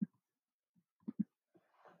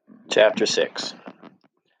Chapter 6.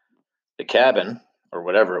 The cabin, or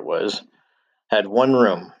whatever it was, had one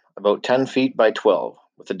room, about 10 feet by 12,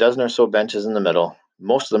 with a dozen or so benches in the middle,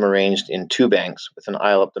 most of them arranged in two banks with an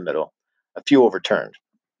aisle up the middle, a few overturned.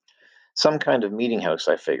 Some kind of meeting house,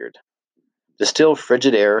 I figured. The still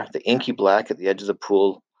frigid air, the inky black at the edge of the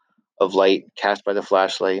pool of light cast by the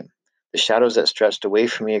flashlight, the shadows that stretched away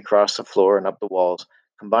from me across the floor and up the walls,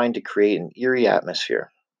 combined to create an eerie atmosphere.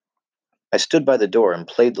 I stood by the door and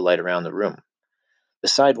played the light around the room. The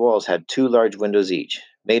side walls had two large windows each,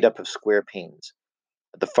 made up of square panes.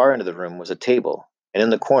 At the far end of the room was a table, and in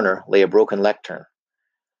the corner lay a broken lectern.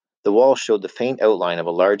 The wall showed the faint outline of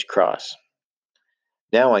a large cross.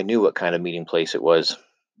 Now I knew what kind of meeting place it was.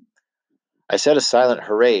 I said a silent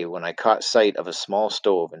hooray when I caught sight of a small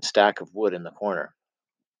stove and stack of wood in the corner.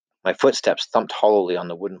 My footsteps thumped hollowly on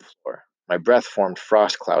the wooden floor. My breath formed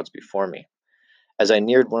frost clouds before me. As I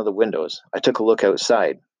neared one of the windows, I took a look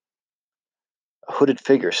outside. A hooded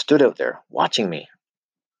figure stood out there, watching me.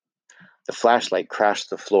 The flashlight crashed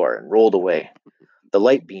to the floor and rolled away, the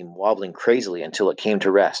light beam wobbling crazily until it came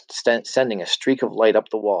to rest, sending a streak of light up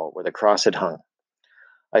the wall where the cross had hung.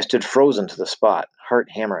 I stood frozen to the spot, heart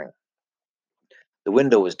hammering. The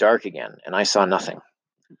window was dark again, and I saw nothing.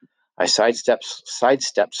 I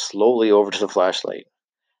sidestepped slowly over to the flashlight.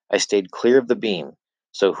 I stayed clear of the beam,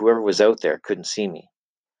 so whoever was out there couldn't see me.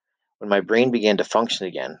 When my brain began to function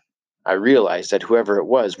again, I realized that whoever it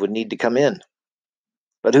was would need to come in.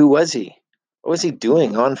 But who was he? What was he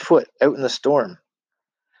doing on foot, out in the storm?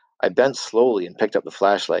 I bent slowly and picked up the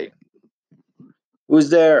flashlight. "Who's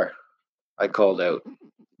there?" I called out.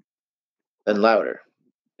 Then louder.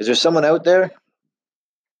 "Is there someone out there?"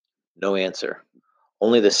 No answer.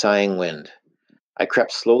 Only the sighing wind. I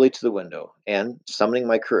crept slowly to the window and, summoning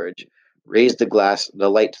my courage, raised the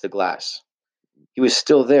light to the glass. He was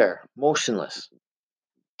still there, motionless.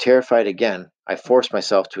 Terrified again, I forced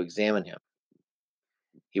myself to examine him.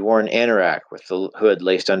 He wore an anorak with the hood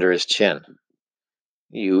laced under his chin.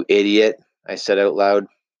 "You idiot," I said out loud.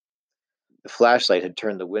 The flashlight had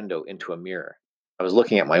turned the window into a mirror. I was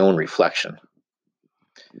looking at my own reflection.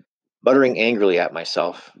 Muttering angrily at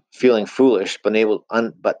myself, feeling foolish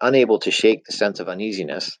but unable to shake the sense of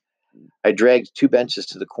uneasiness, I dragged two benches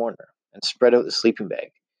to the corner and spread out the sleeping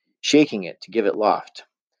bag, shaking it to give it loft.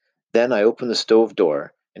 Then I opened the stove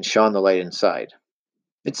door and shone the light inside.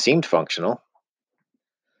 It seemed functional.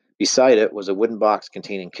 Beside it was a wooden box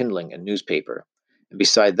containing kindling and newspaper, and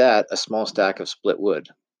beside that a small stack of split wood.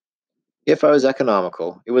 If I was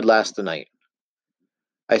economical, it would last the night.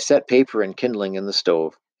 I set paper and kindling in the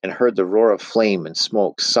stove and heard the roar of flame and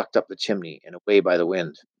smoke sucked up the chimney and away by the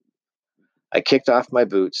wind. I kicked off my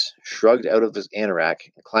boots, shrugged out of the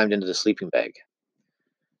anorak, and climbed into the sleeping bag.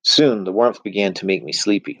 Soon the warmth began to make me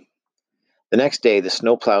sleepy. The next day the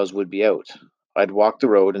snowplows would be out. I'd walk the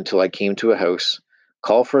road until I came to a house,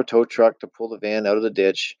 call for a tow truck to pull the van out of the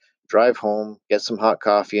ditch, drive home, get some hot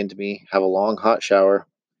coffee into me, have a long hot shower.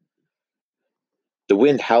 The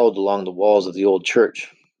wind howled along the walls of the old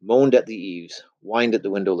church, moaned at the eaves, whined at the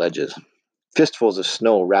window ledges, fistfuls of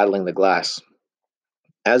snow rattling the glass.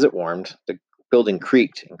 As it warmed, the building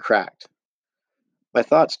creaked and cracked. My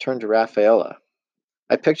thoughts turned to Rafaela.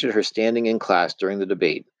 I pictured her standing in class during the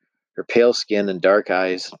debate, her pale skin and dark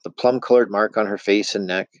eyes, the plum-colored mark on her face and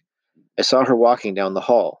neck. I saw her walking down the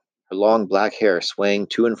hall, her long black hair swaying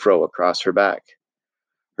to and fro across her back.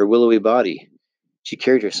 Her willowy body. She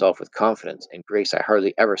carried herself with confidence and grace I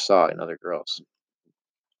hardly ever saw in other girls.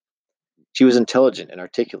 She was intelligent and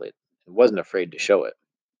articulate, and wasn't afraid to show it.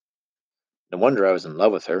 No wonder I was in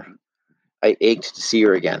love with her. I ached to see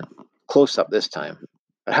her again, close up this time.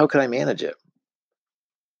 But how could I manage it?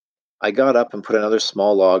 I got up and put another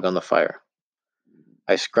small log on the fire.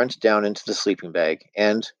 I scrunched down into the sleeping bag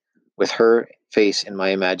and, with her face in my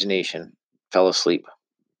imagination, fell asleep.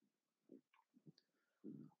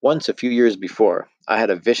 Once, a few years before, I had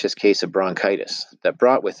a vicious case of bronchitis that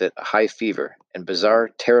brought with it a high fever and bizarre,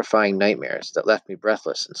 terrifying nightmares that left me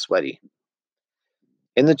breathless and sweaty.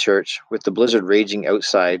 In the church, with the blizzard raging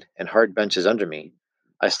outside and hard benches under me,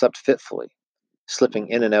 I slept fitfully, slipping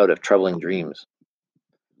in and out of troubling dreams.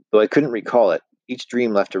 Though I couldn't recall it, each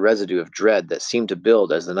dream left a residue of dread that seemed to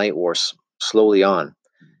build as the night wore slowly on,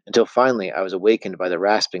 until finally I was awakened by the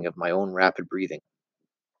rasping of my own rapid breathing.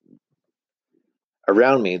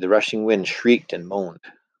 Around me, the rushing wind shrieked and moaned.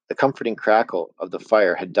 The comforting crackle of the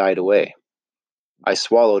fire had died away. I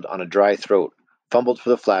swallowed on a dry throat, fumbled for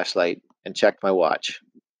the flashlight, and checked my watch.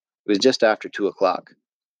 It was just after 2 o'clock.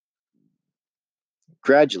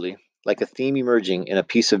 Gradually, like a theme emerging in a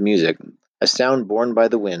piece of music, a sound borne by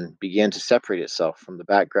the wind began to separate itself from the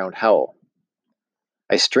background howl.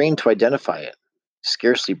 I strained to identify it,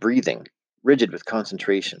 scarcely breathing, rigid with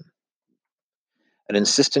concentration. An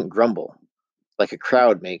insistent grumble, like a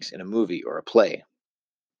crowd makes in a movie or a play.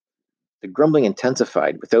 The grumbling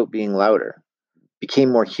intensified without being louder,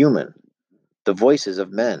 became more human. The voices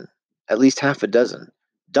of men, at least half a dozen,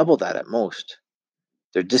 double that at most.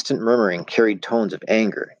 Their distant murmuring carried tones of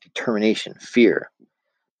anger, determination, fear.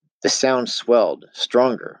 The sound swelled,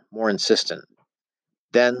 stronger, more insistent.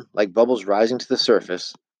 Then, like bubbles rising to the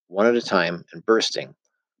surface, one at a time and bursting,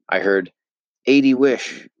 I heard, 80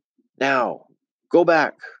 wish, now, go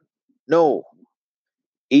back, no.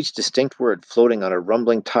 Each distinct word floating on a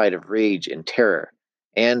rumbling tide of rage and terror,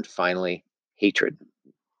 and, finally, hatred.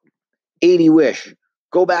 80 wish,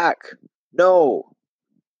 go back, no.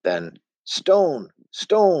 Then, stone,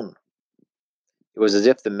 stone. It was as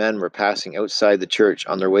if the men were passing outside the church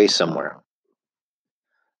on their way somewhere.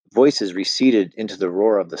 Voices receded into the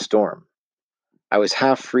roar of the storm. I was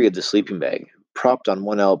half free of the sleeping bag, propped on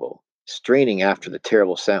one elbow, straining after the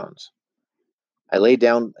terrible sounds. I lay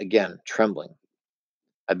down again, trembling.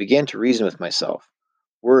 I began to reason with myself,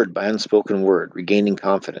 word by unspoken word, regaining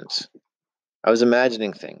confidence. I was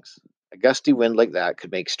imagining things. A gusty wind like that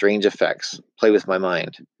could make strange effects, play with my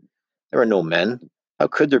mind. There were no men. How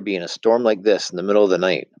could there be in a storm like this in the middle of the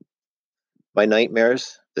night? My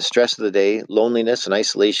nightmares, the stress of the day, loneliness, and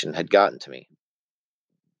isolation had gotten to me.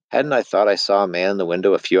 Hadn't I thought I saw a man in the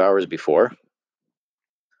window a few hours before?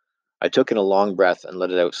 I took in a long breath and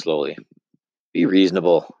let it out slowly. Be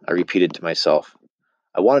reasonable, I repeated to myself.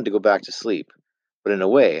 I wanted to go back to sleep, but in a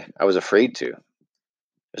way, I was afraid to.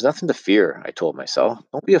 There's nothing to fear, I told myself.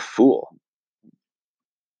 Don't be a fool.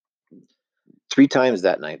 3 times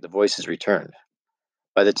that night, the voices returned.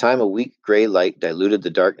 By the time a weak gray light diluted the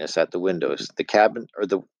darkness at the windows,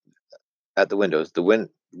 the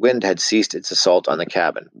wind had ceased its assault on the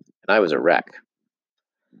cabin, and I was a wreck.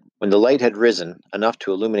 When the light had risen, enough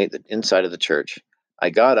to illuminate the inside of the church, I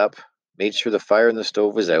got up, made sure the fire in the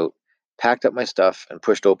stove was out, packed up my stuff, and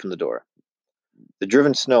pushed open the door. The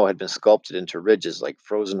driven snow had been sculpted into ridges like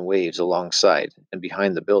frozen waves alongside and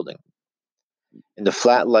behind the building. In the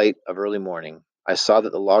flat light of early morning, I saw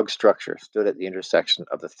that the log structure stood at the intersection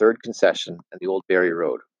of the third concession and the old Barry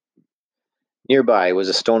Road. Nearby was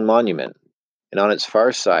a stone monument, and on its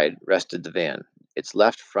far side rested the van, its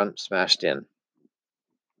left front smashed in.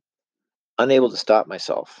 Unable to stop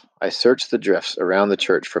myself, I searched the drifts around the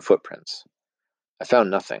church for footprints. I found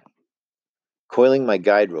nothing. Coiling my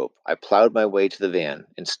guide rope, I plowed my way to the van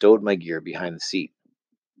and stowed my gear behind the seat.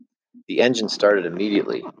 The engine started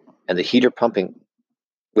immediately, and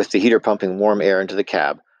with the heater pumping warm air into the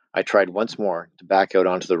cab, I tried once more to back out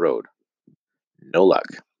onto the road. No luck.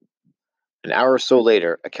 An hour or so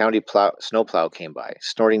later, a county snowplow came by,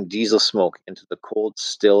 snorting diesel smoke into the cold,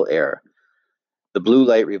 still air, the blue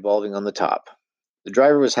light revolving on the top. The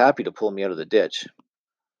driver was happy to pull me out of the ditch.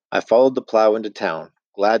 I followed the plow into town,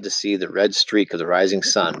 glad to see the red streak of the rising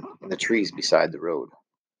sun in the trees beside the road.